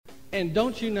And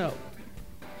don't you know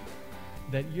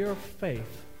that your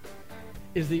faith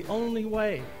is the only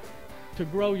way to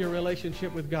grow your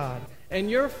relationship with God?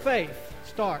 And your faith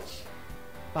starts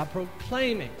by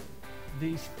proclaiming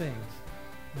these things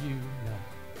you know.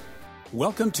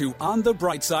 Welcome to On the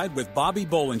Bright Side with Bobby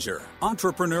Bollinger,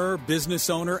 entrepreneur, business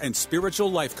owner, and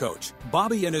spiritual life coach.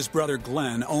 Bobby and his brother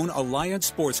Glenn own Alliance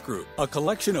Sports Group, a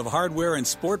collection of hardware and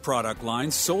sport product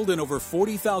lines sold in over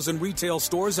 40,000 retail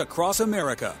stores across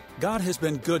America. God has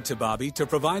been good to Bobby to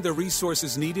provide the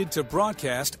resources needed to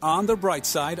broadcast On the Bright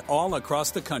Side all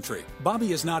across the country.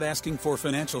 Bobby is not asking for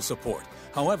financial support.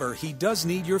 However, he does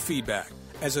need your feedback.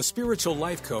 As a spiritual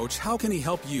life coach, how can he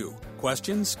help you?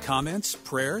 Questions, comments,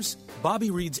 prayers?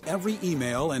 Bobby reads every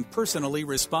email and personally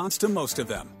responds to most of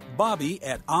them. Bobby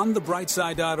at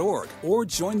onthebrightside.org or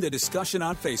join the discussion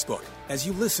on Facebook. As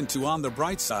you listen to On the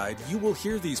Bright Side, you will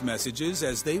hear these messages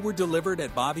as they were delivered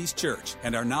at Bobby's church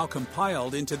and are now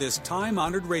compiled into this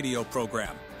time-honored radio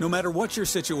program. No matter what your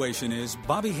situation is,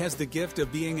 Bobby has the gift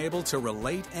of being able to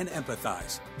relate and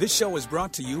empathize. This show is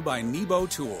brought to you by Nebo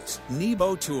Tools.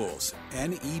 Nebo Tools,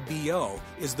 N-E-B-O,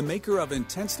 is the maker of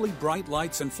intensely bright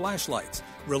lights and flashlights,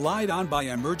 relied on by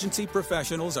emergency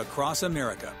professionals across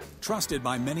America. Trusted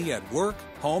by many at work,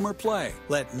 home, or play.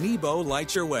 Let Nebo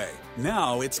light your way.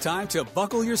 Now it's time to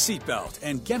buckle your seatbelt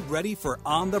and get ready for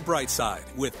On the Bright Side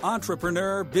with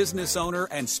entrepreneur, business owner,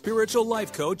 and spiritual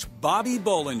life coach Bobby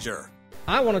Bollinger.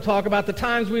 I want to talk about the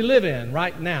times we live in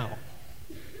right now.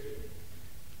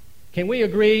 Can we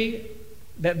agree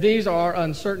that these are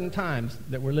uncertain times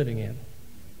that we're living in?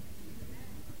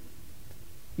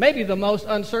 Maybe the most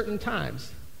uncertain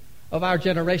times of our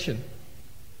generation.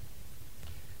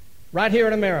 Right here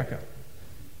in America,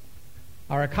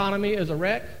 our economy is a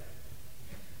wreck.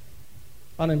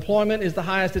 Unemployment is the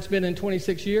highest it's been in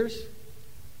 26 years.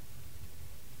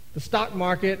 The stock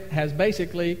market has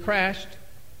basically crashed.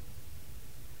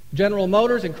 General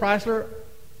Motors and Chrysler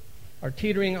are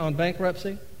teetering on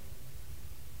bankruptcy.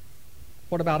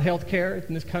 What about health care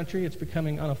in this country? It's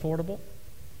becoming unaffordable.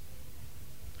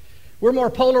 We're more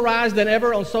polarized than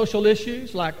ever on social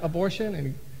issues like abortion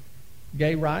and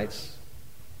gay rights.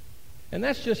 And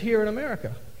that's just here in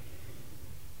America.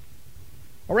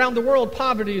 Around the world,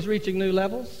 poverty is reaching new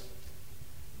levels.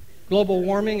 Global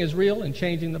warming is real and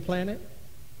changing the planet.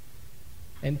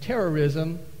 And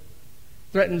terrorism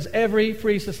threatens every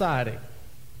free society.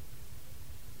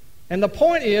 And the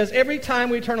point is, every time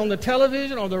we turn on the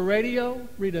television or the radio,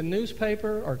 read a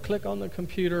newspaper, or click on the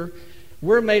computer,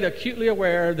 we're made acutely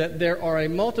aware that there are a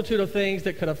multitude of things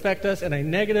that could affect us in a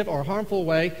negative or harmful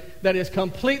way that is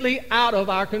completely out of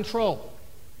our control.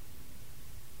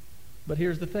 But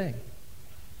here's the thing.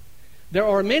 There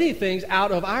are many things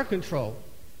out of our control,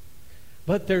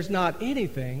 but there's not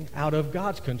anything out of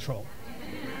God's control.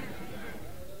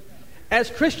 As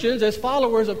Christians, as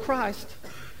followers of Christ,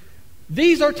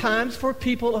 these are times for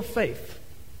people of faith.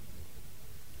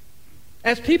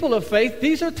 As people of faith,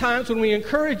 these are times when we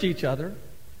encourage each other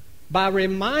by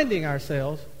reminding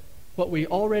ourselves what we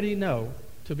already know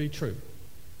to be true.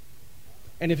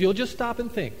 And if you'll just stop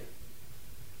and think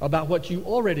about what you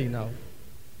already know,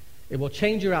 it will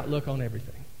change your outlook on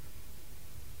everything.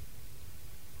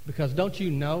 Because don't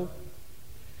you know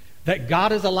that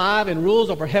God is alive and rules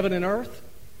over heaven and earth?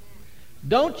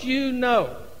 Don't you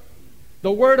know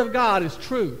the Word of God is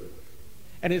true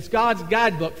and it's God's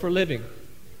guidebook for living?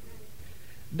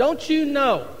 Don't you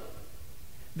know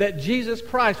that Jesus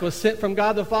Christ was sent from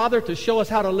God the Father to show us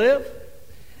how to live,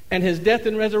 and His death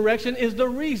and resurrection is the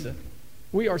reason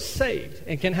we are saved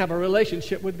and can have a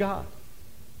relationship with God?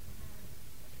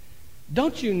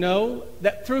 Don't you know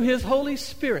that through His Holy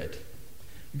Spirit,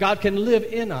 God can live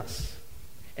in us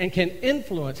and can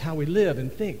influence how we live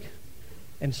and think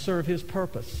and serve His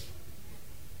purpose?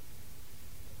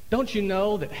 Don't you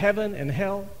know that heaven and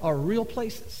hell are real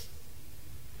places,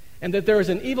 and that there is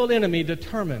an evil enemy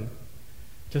determined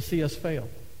to see us fail?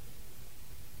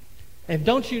 And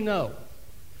don't you know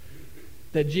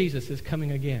that Jesus is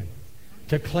coming again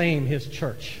to claim His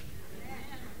church?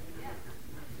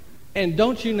 And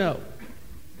don't you know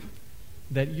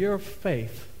that your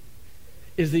faith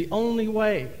is the only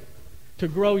way to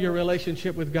grow your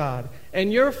relationship with God?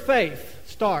 And your faith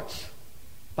starts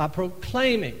by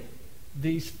proclaiming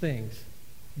these things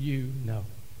you know.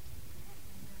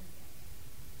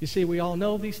 You see, we all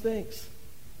know these things.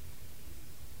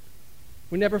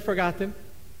 We never forgot them.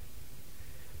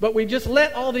 But we just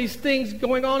let all these things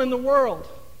going on in the world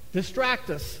distract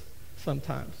us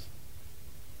sometimes.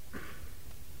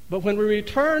 But when we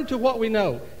return to what we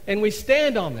know and we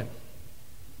stand on them,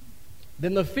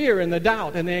 then the fear and the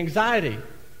doubt and the anxiety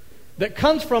that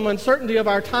comes from uncertainty of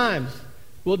our times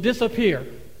will disappear,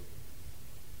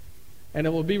 and it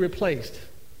will be replaced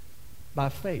by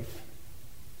faith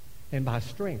and by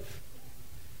strength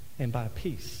and by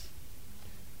peace.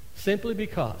 Simply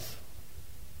because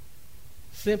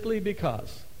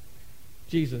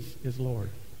Jesus is Lord.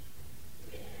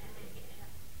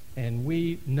 And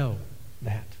we know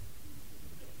that.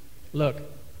 Look,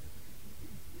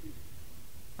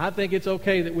 I think it's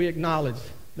okay that we acknowledge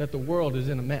that the world is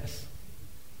in a mess.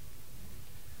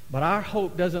 But our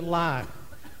hope doesn't lie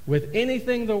with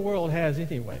anything the world has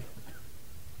anyway.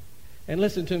 And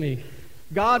listen to me,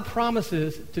 God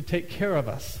promises to take care of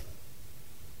us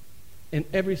in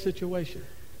every situation.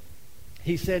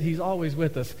 He said He's always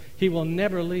with us. He will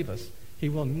never leave us. He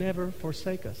will never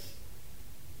forsake us.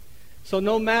 So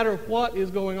no matter what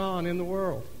is going on in the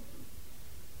world,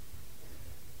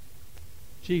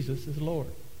 Jesus is Lord.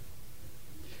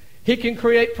 He can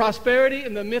create prosperity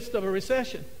in the midst of a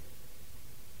recession.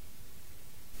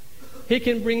 He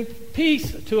can bring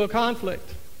peace to a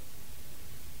conflict.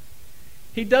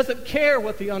 He doesn't care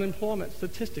what the unemployment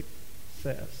statistic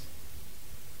says.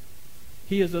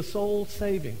 He is a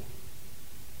soul-saving,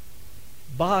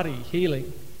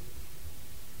 body-healing,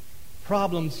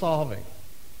 problem-solving,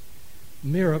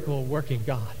 miracle-working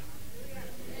God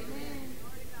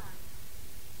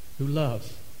who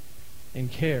loves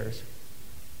and cares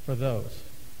for those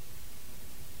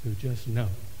who just know.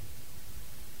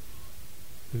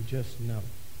 Who just know.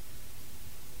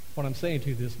 What I'm saying to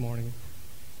you this morning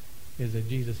is that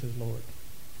Jesus is Lord.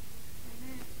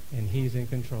 And He's in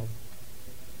control.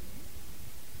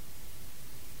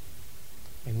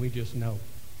 And we just know.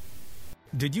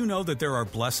 Did you know that there are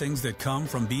blessings that come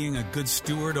from being a good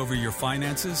steward over your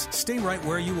finances? Stay right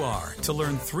where you are to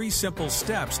learn 3 simple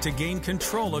steps to gain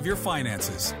control of your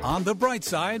finances. On the Bright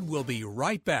Side, we'll be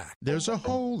right back. There's a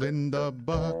hole in the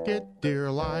bucket,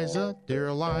 dear Liza,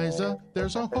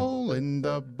 there's a hole in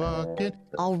the bucket.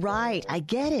 All right, I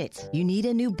get it. You need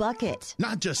a new bucket.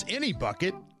 Not just any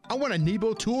bucket. I want a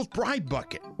Nebo Tools Bright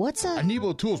Bucket. What's a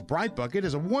Nebo Tools Bright Bucket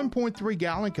is a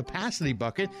 1.3-gallon capacity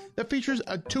bucket that features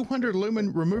a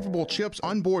 200-lumen removable chips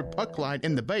onboard puck light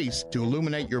in the base to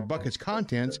illuminate your bucket's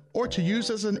contents or to use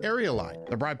as an area light.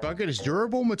 The Bright Bucket is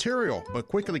durable material but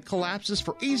quickly collapses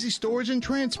for easy storage and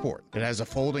transport. It has a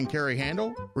fold and carry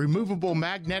handle, removable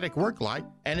magnetic work light,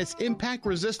 and it's impact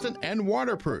resistant and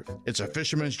waterproof. It's a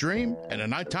fisherman's dream and a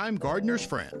nighttime gardener's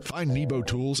friend. Find Nebo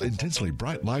Tools intensely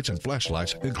bright lights and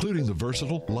flashlights, including the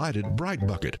versatile lighted Bright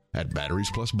Bucket, at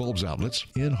Batteries Plus Bulbs outlets,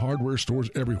 in hardware stores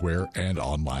everywhere, and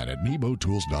online at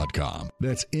nebotools.com.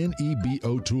 That's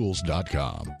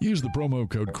NEBOTools.com. Use the promo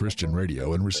code Christian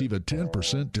Radio and receive a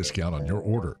 10% discount on your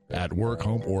order. At work,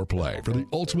 home, or play, for the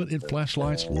ultimate in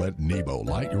flashlights, let Nebo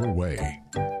light your way.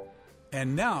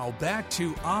 And now back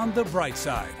to On the Bright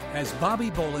Side as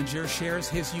Bobby Bollinger shares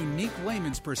his unique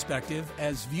layman's perspective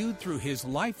as viewed through his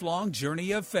lifelong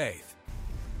journey of faith.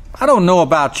 I don't know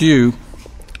about you,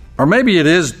 or maybe it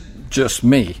is just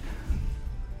me,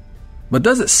 but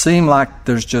does it seem like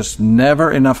there's just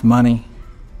never enough money?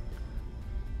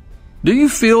 Do you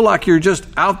feel like you're just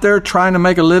out there trying to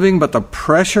make a living, but the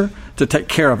pressure to take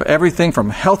care of everything from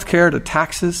health care to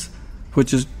taxes,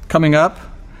 which is coming up,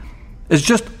 is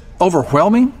just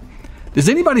overwhelming? Does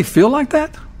anybody feel like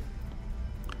that?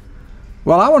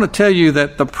 Well, I want to tell you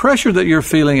that the pressure that you're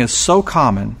feeling is so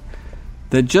common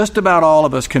that just about all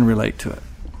of us can relate to it.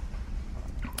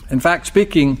 In fact,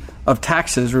 speaking of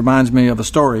taxes reminds me of a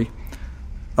story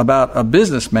about a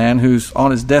businessman who's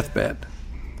on his deathbed.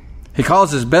 He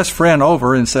calls his best friend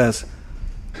over and says,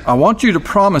 "I want you to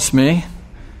promise me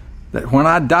that when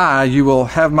I die, you will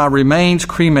have my remains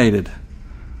cremated."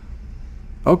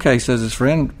 "Okay," says his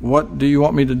friend, "what do you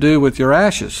want me to do with your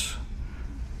ashes?"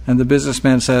 And the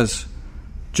businessman says,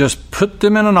 "Just put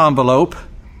them in an envelope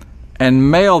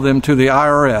and mail them to the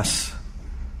IRS,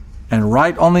 and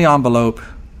write on the envelope,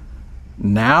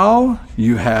 'Now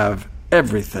you have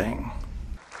everything.'"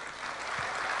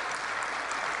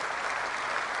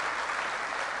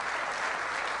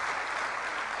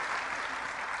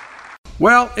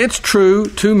 Well, it's true,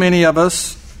 too many of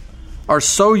us are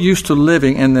so used to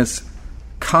living in this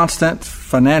constant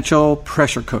financial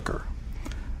pressure cooker,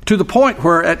 to the point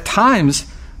where at times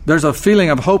there's a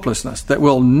feeling of hopelessness that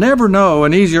we'll never know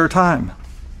an easier time.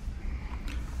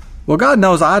 Well, God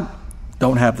knows I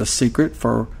don't have the secret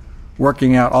for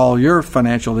working out all your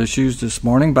financial issues this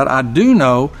morning, but I do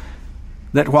know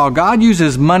that while God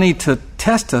uses money to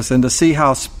test us and to see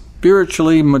how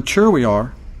spiritually mature we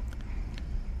are,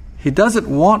 He doesn't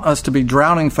want us to be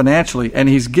drowning financially, and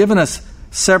He's given us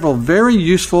several very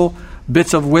useful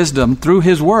bits of wisdom through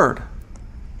His Word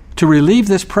to relieve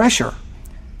this pressure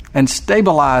and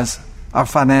stabilize our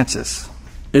finances?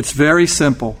 It's very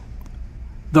simple.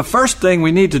 The first thing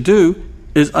we need to do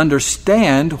is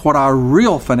understand what our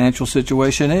real financial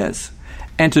situation is.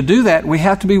 And to do that, we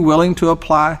have to be willing to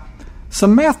apply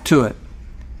some math to it.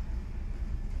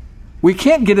 We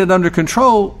can't get it under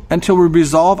control until we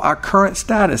resolve our current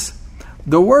status.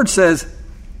 The Word says,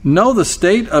 know the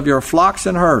state of your flocks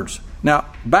and herds. Now,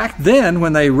 back then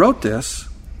when they wrote this,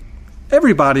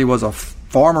 everybody was a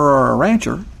farmer or a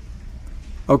rancher.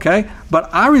 Okay? But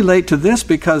I relate to this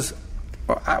because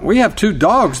we have 2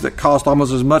 dogs that cost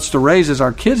almost as much to raise as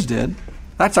our kids did.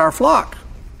 That's our flock.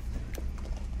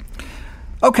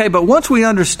 Okay, but once we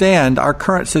understand our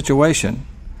current situation,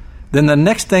 then the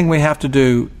next thing we have to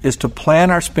do is to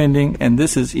plan our spending, and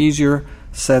this is easier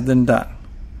said than done.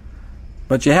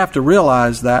 But you have to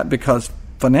realize that because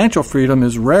financial freedom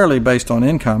is rarely based on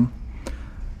income,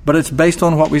 but it's based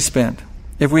on what we spend.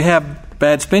 If we have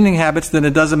bad spending habits, then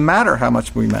it doesn't matter how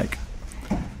much we make.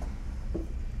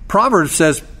 Proverbs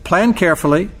says, plan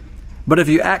carefully, but if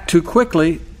you act too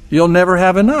quickly, you'll never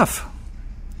have enough.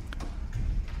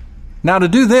 Now, to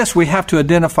do this, we have to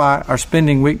identify our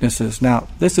spending weaknesses. Now,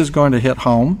 this is going to hit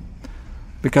home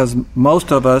because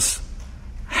most of us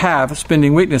have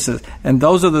spending weaknesses. And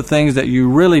those are the things that you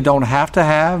really don't have to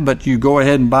have, but you go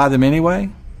ahead and buy them anyway.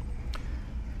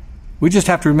 We just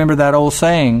have to remember that old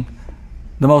saying,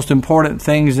 the most important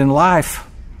things in life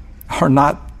are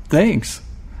not things.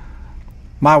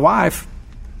 My wife,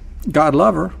 God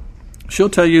love her, she'll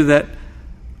tell you that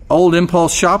old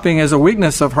impulse shopping is a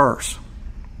weakness of hers.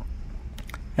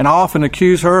 And I often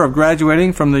accuse her of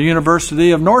graduating from the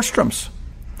University of Nordstrom's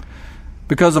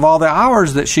because of all the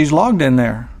hours that she's logged in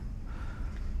there.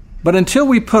 But until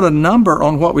we put a number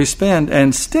on what we spend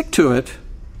and stick to it,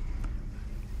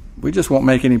 we just won't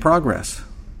make any progress.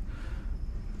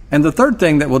 And the third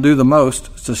thing that will do the most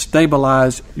is to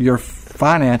stabilize your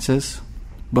finances,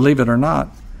 believe it or not,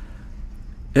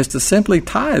 is to simply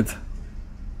tithe.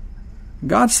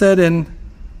 God said in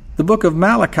the book of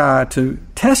Malachi to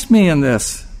test me in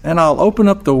this, and I'll open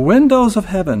up the windows of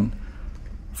heaven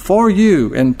for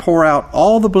you and pour out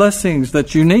all the blessings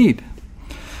that you need.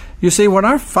 You see, when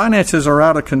our finances are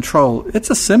out of control, it's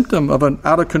a symptom of an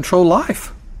out-of-control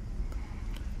life.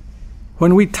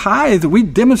 When we tithe, we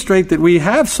demonstrate that we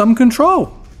have some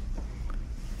control.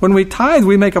 When we tithe,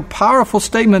 we make a powerful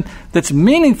statement that's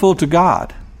meaningful to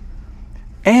God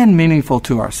and meaningful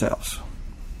to ourselves.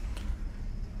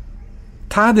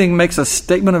 Tithing makes a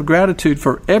statement of gratitude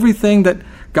for everything that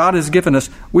God has given us.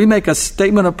 We make a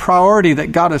statement of priority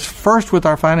that God is first with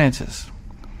our finances.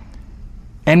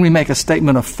 And we make a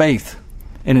statement of faith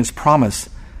in His promise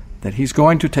that He's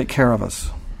going to take care of us.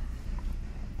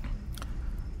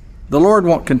 The Lord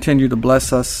won't continue to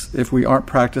bless us if we aren't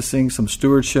practicing some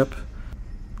stewardship.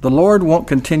 The Lord won't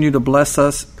continue to bless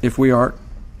us if we are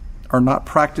not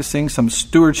practicing some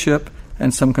stewardship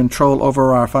and some control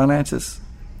over our finances.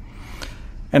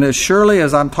 And as surely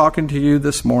as I'm talking to you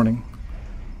this morning,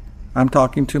 I'm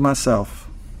talking to myself.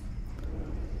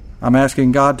 I'm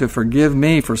asking God to forgive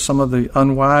me for some of the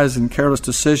unwise and careless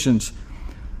decisions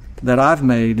that I've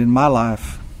made in my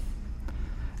life.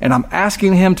 And I'm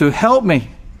asking Him to help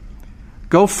me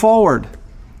go forward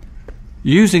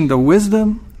using the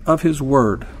wisdom of His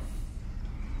Word.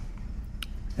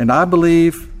 And I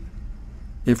believe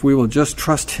if we will just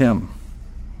trust Him,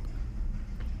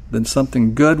 then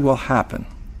something good will happen.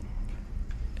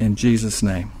 In Jesus'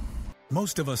 name.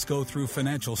 Most of us go through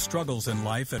financial struggles in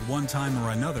life at one time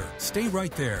or another. Stay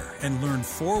right there and learn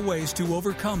 4 ways to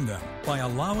overcome them by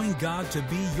allowing God to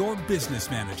be your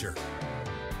business manager.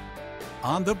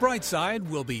 On the Bright Side,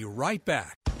 we'll be right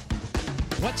back.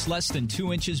 What's less than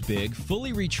 2 inches big,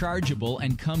 fully rechargeable,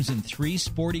 and comes in 3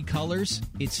 sporty colors?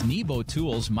 It's Nebo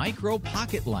Tools Micro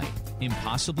Pocket Light.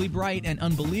 Impossibly bright and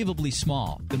unbelievably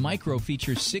small, the Micro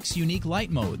features 6 unique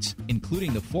light modes,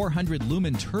 including the 400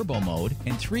 lumen turbo mode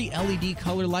and 3 LED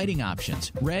color lighting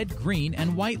options, red, green,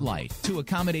 and white light, to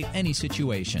accommodate any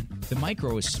situation. The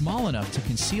Micro is small enough to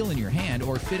conceal in your hand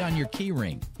or fit on your key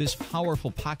ring. This powerful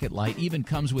pocket light even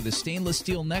comes with a stainless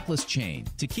steel necklace chain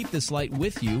to keep this light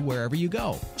with you wherever you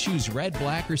go. Choose red,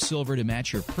 black, or silver to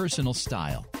match your personal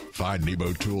style. Find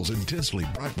Nebo Tools' intensely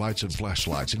bright lights and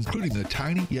flashlights, including the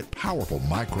tiny yet powerful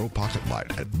Micro Pocket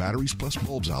Light at Batteries Plus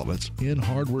Bulbs outlets, in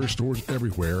hardware stores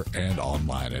everywhere, and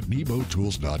online at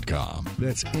nebotools.com.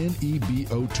 That's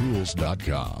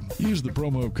NEBOTools.com. Use the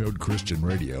promo code Christian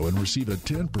Radio and receive a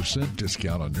 10%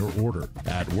 discount on your order.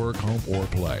 At work, home, or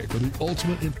play. For the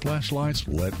ultimate in flashlights,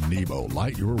 let Nebo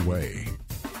light your way.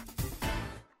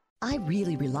 I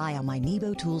really rely on my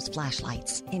Nebo Tools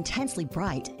flashlights. Intensely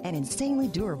bright and insanely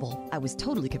durable, I was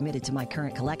totally committed to my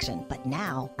current collection. But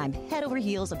now, I'm head over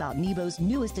heels about Nebo's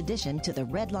newest addition to the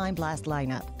Redline Blast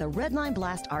lineup, the Redline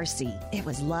Blast RC. It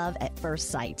was love at first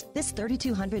sight. This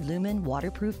 3200 lumen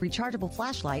waterproof rechargeable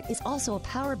flashlight is also a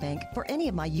power bank for any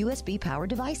of my USB powered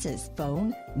devices,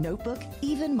 phone, notebook,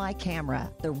 even my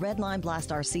camera. The Redline Blast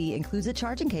RC includes a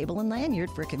charging cable and lanyard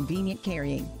for convenient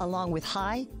carrying. Along with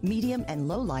high, medium, and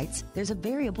low lights, there's a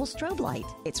variable strobe light.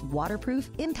 It's waterproof,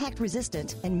 impact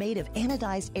resistant, and made of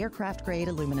anodized aircraft grade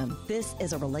aluminum. This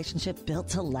is a relationship built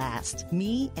to last.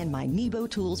 Me and my Nebo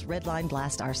Tools Redline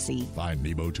Blast RC. Find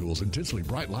Nebo Tools intensely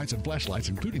bright lights and flashlights,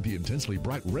 including the intensely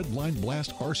bright Redline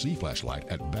Blast RC flashlight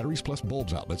at Batteries Plus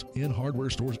Bulbs outlets in hardware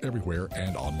stores everywhere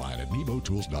and online at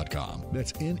nebotools.com.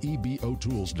 That's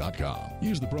nebotools.com.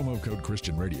 Use the promo code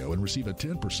Christian Radio and receive a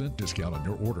 10% discount on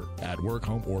your order. At work,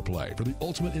 home, or play. For the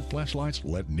ultimate in flashlights,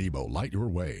 let Nebo light your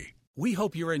way. We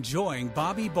hope you're enjoying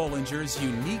Bobby Bollinger's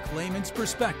unique layman's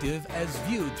perspective as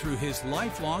viewed through his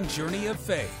lifelong journey of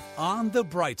faith. On the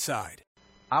Bright Side.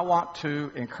 I want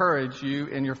to encourage you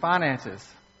in your finances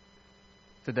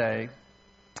today.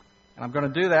 And I'm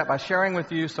going to do that by sharing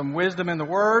with you some wisdom in the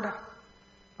Word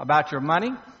about your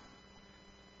money,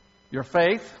 your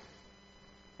faith,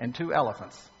 and two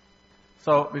elephants.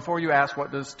 So before you ask,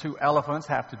 what does two elephants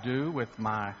have to do with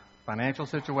my financial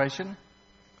situation?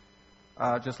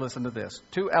 Just listen to this.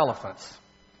 Two elephants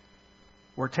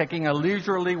were taking a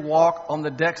leisurely walk on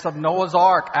the decks of Noah's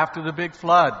Ark after the big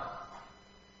flood.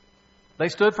 They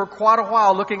stood for quite a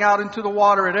while looking out into the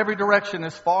water in every direction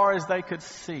as far as they could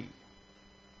see.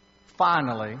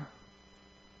 Finally,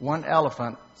 one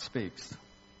elephant speaks.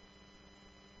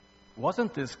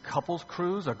 Wasn't this couples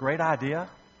cruise a great idea?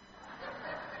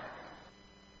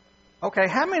 Okay,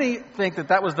 how many think that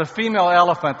that was the female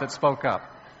elephant that spoke up?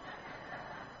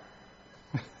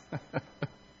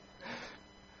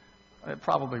 It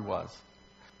probably was.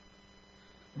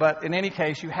 But in any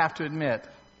case, you have to admit,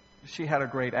 she had a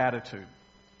great attitude.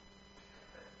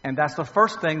 And that's the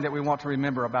first thing that we want to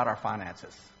remember about our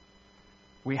finances.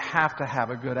 We have to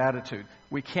have a good attitude.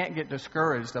 We can't get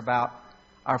discouraged about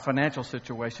our financial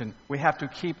situation. We have to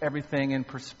keep everything in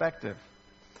perspective.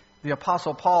 The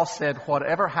Apostle Paul said,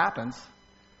 whatever happens,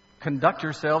 conduct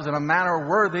yourselves in a manner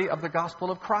worthy of the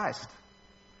gospel of Christ.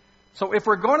 So if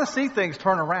we're going to see things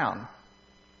turn around,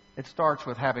 it starts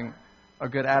with having a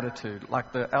good attitude,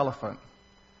 like the elephant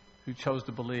who chose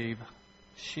to believe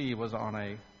she was on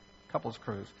a couples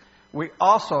cruise. We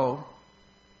also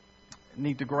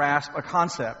need to grasp a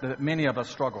concept that many of us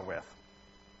struggle with.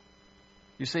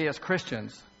 You see, as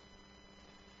Christians,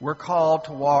 we're called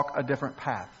to walk a different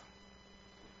path.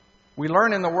 We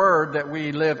learn in the Word that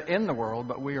we live in the world,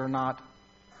 but we are not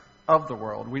of the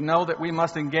world. We know that we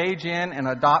must engage in and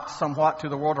adopt somewhat to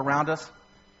the world around us,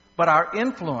 but our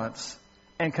influence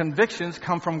and convictions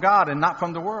come from God and not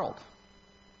from the world.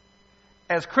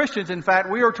 As Christians, in fact,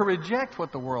 we are to reject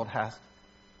what the world has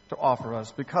to offer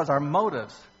us because our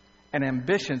motives and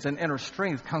ambitions and inner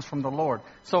strength comes from the Lord.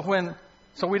 So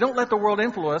we don't let the world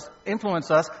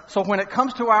influence us. So when it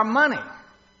comes to our money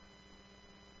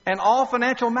and all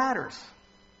financial matters,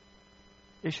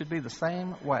 it should be the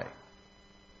same way.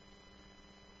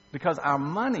 Because our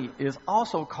money is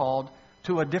also called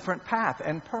to a different path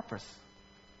and purpose.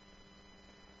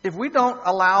 If we don't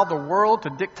allow the world to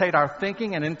dictate our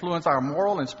thinking and influence our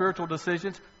moral and spiritual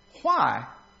decisions, why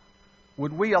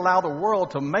would we allow the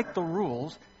world to make the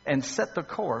rules and set the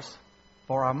course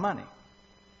for our money?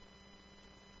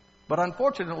 But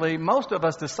unfortunately, most of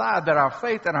us decide that our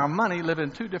faith and our money live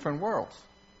in two different worlds.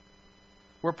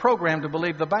 We're programmed to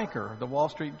believe the banker, the Wall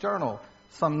Street Journal,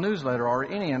 some newsletter, or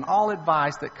any and all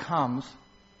advice that comes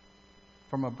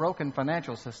from a broken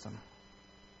financial system.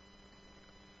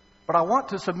 But I want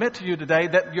to submit to you today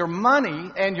that your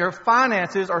money and your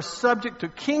finances are subject to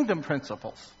kingdom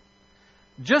principles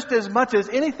just as much as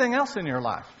anything else in your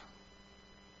life.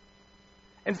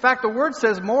 In fact, the Word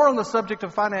says more on the subject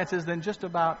of finances than just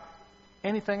about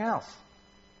anything else.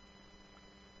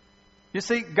 You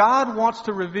see, God wants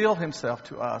to reveal Himself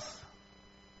to us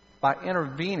by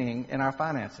intervening in our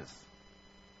finances.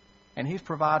 And He's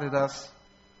provided us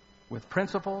with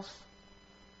principles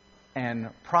and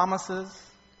promises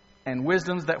and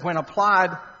wisdoms that when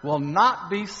applied will not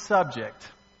be subject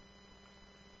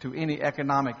to any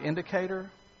economic indicator,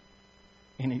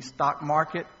 any stock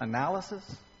market analysis,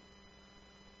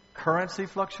 currency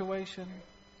fluctuation,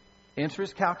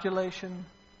 interest calculation,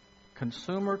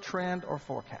 consumer trend, or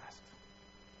forecast.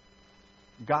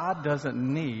 God doesn't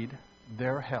need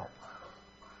their help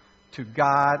to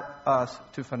guide us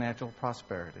to financial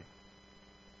prosperity.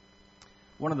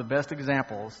 One of the best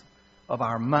examples of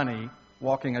our money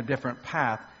walking a different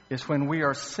path is when we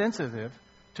are sensitive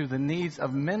to the needs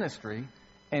of ministry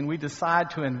and we decide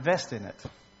to invest in it.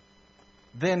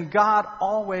 Then God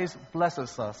always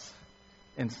blesses us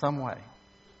in some way.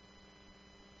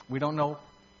 We don't know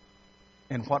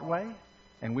in what way,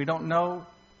 and we don't know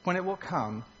when it will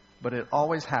come, but it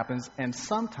always happens, and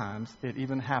sometimes it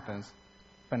even happens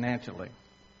financially.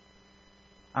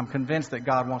 I'm convinced that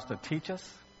God wants to teach us,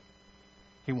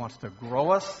 He wants to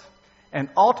grow us, and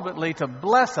ultimately to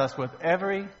bless us with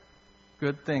every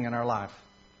good thing in our life.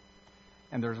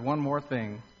 And there's one more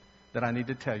thing that I need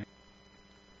to tell you.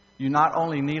 You not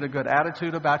only need a good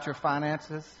attitude about your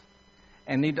finances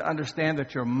and need to understand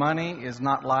that your money is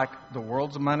not like the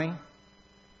world's money,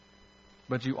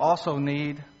 but you also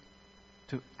need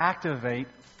to activate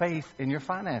faith in your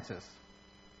finances.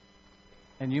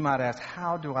 And you might ask,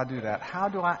 how do I do that? How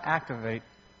do I activate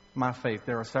my faith?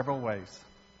 There are several ways.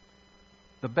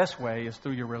 The best way is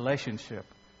through your relationship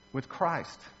with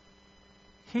Christ.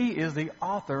 He is the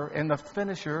author and the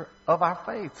finisher of our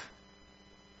faith.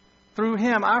 Through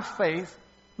Him, our faith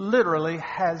literally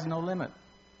has no limit.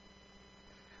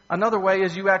 Another way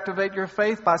is you activate your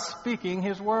faith by speaking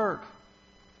His Word.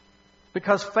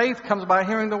 Because faith comes by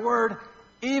hearing the Word,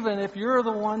 even if you're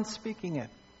the one speaking it.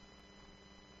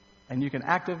 And you can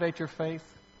activate your faith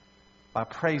by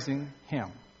praising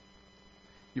Him.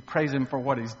 You praise Him for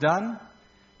what He's done.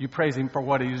 You praise Him for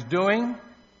what He's doing.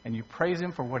 And you praise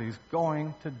Him for what He's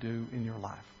going to do in your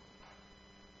life.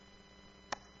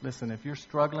 Listen, if you're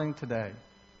struggling today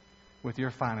with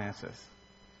your finances,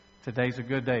 today's a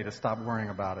good day to stop worrying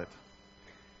about it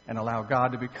and allow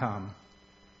God to become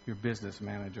your business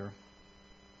manager.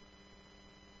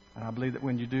 And I believe that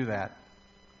when you do that,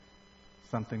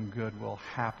 something good will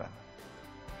happen.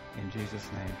 In Jesus'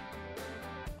 name.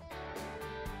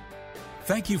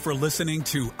 Thank you for listening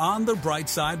to On the Bright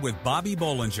Side with Bobby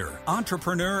Bollinger,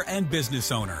 entrepreneur and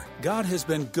business owner. God has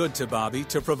been good to Bobby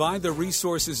to provide the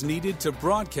resources needed to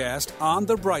broadcast On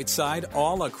the Bright Side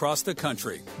all across the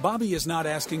country. Bobby is not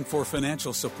asking for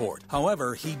financial support.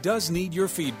 However, he does need your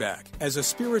feedback. As a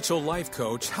spiritual life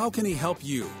coach, how can he help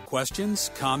you? Questions,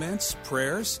 comments,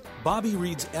 prayers? Bobby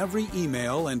reads every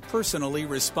email and personally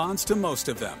responds to most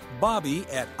of them. Bobby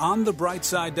at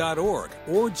onthebrightside.org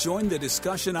or join the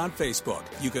discussion on Facebook.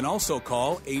 You can also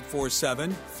call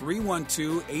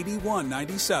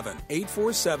 847-312-8197.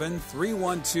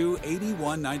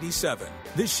 847-312-8197.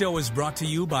 This show is brought to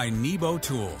you by Nebo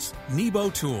Tools.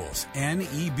 Nebo Tools,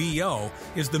 N-E-B-O,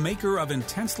 is the maker of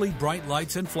intensely bright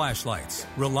lights and flashlights.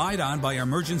 Relied on by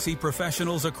emergency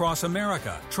professionals across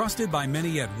America. Trusted by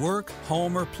many at work,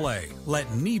 home, or play.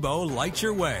 Let Nebo light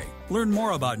your way. Learn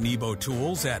more about Nebo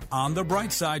Tools at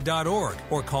onthebrightside.org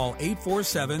or call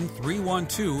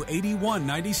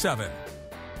 847-312-8197.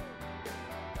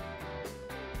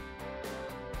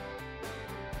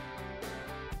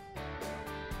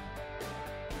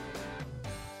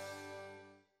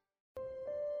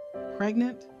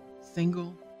 Pregnant,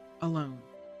 single, alone.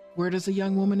 Where does a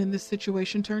young woman in this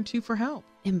situation turn to for help?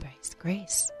 Embrace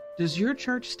Grace. Does your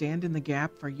church stand in the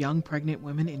gap for young pregnant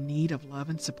women in need of love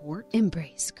and support?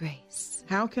 Embrace Grace.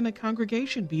 How can a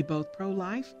congregation be both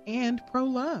pro-life and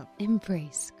pro-love?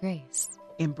 Embrace Grace.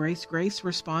 Embrace Grace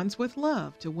responds with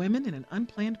love to women in an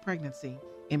unplanned pregnancy.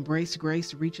 Embrace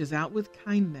Grace reaches out with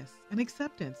kindness and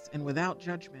acceptance and without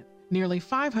judgment. Nearly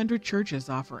 500 churches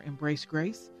offer Embrace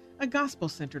Grace, a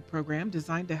gospel-centered program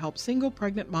designed to help single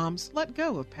pregnant moms let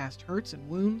go of past hurts and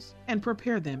wounds and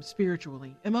prepare them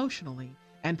spiritually, emotionally,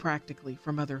 and practically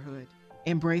for motherhood.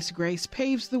 Embrace Grace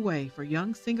paves the way for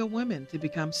young single women to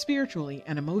become spiritually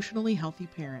and emotionally healthy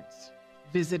parents.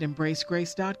 Visit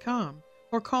embracegrace.com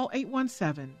or call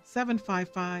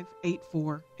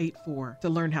 817-755-8484 to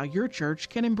learn how your church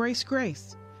can embrace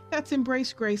grace. That's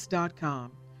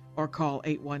embracegrace.com or call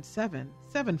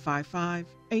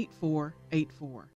 817-755-8484.